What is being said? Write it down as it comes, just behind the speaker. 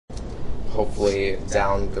hopefully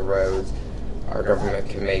down the road our government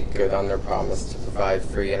can make good on their promise to provide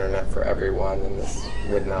free internet for everyone, and this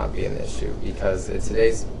would not be an issue, because in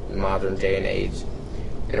today's modern day and age,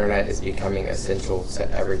 internet is becoming essential to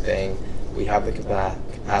everything. We have the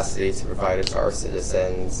capacity to provide it to our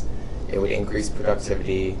citizens. It would increase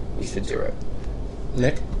productivity. We should do it.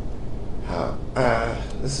 Nick?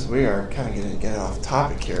 We are kind of going to get off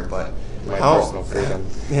topic here, but Personal freedom.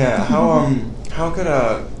 Yeah, how could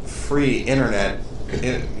a free internet,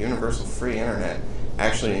 universal free internet,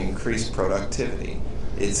 actually increase productivity?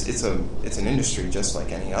 It's an industry just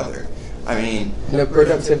like any other. I mean, no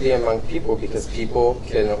productivity among people, because people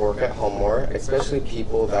can work at home more, especially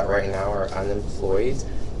people that right now are unemployed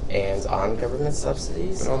and on government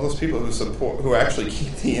subsidies. But all those people who actually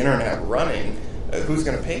keep the internet running, who's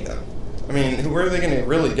going to pay them? I mean, where are they going to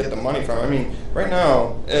really get the money from? I mean, right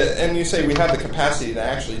now, and you say we have the capacity to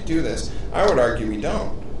actually do this. I would argue we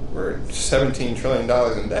don't. We're $17 trillion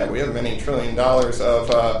in debt. We have many $1 trillion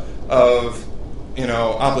of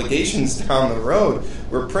obligations down the road.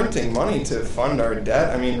 We're printing money to fund our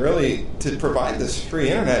debt. I mean, really, to provide this free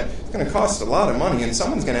internet, it's going to cost a lot of money, and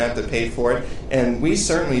someone's going to have to pay for it. And we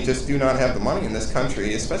certainly just do not have the money in this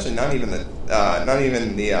country, especially not even the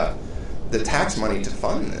tax money to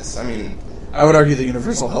fund this. I mean, I would argue that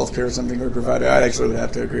universal health care is something we provide. I actually would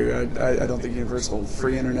have to agree. I don't think universal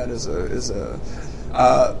free internet is a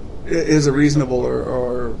reasonable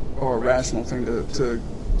or rational thing to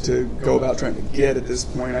go about trying to get at this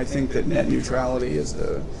point. I think that net neutrality is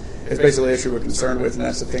basically the issue we're concerned with, and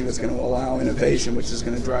that's the thing that's going to allow innovation, which is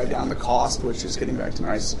going to drive down the cost, which is getting back to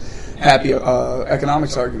nice, happy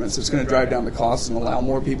economics arguments. It's going to drive down the cost and allow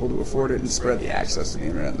more people to afford it and spread the access to the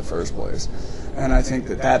internet in the first place. And I think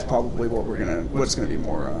that that's probably what's going to be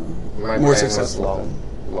more successful.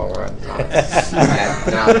 Long run. Not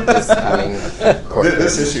this coming.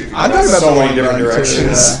 This issue could I'm go talking about so the many different long run,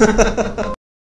 directions.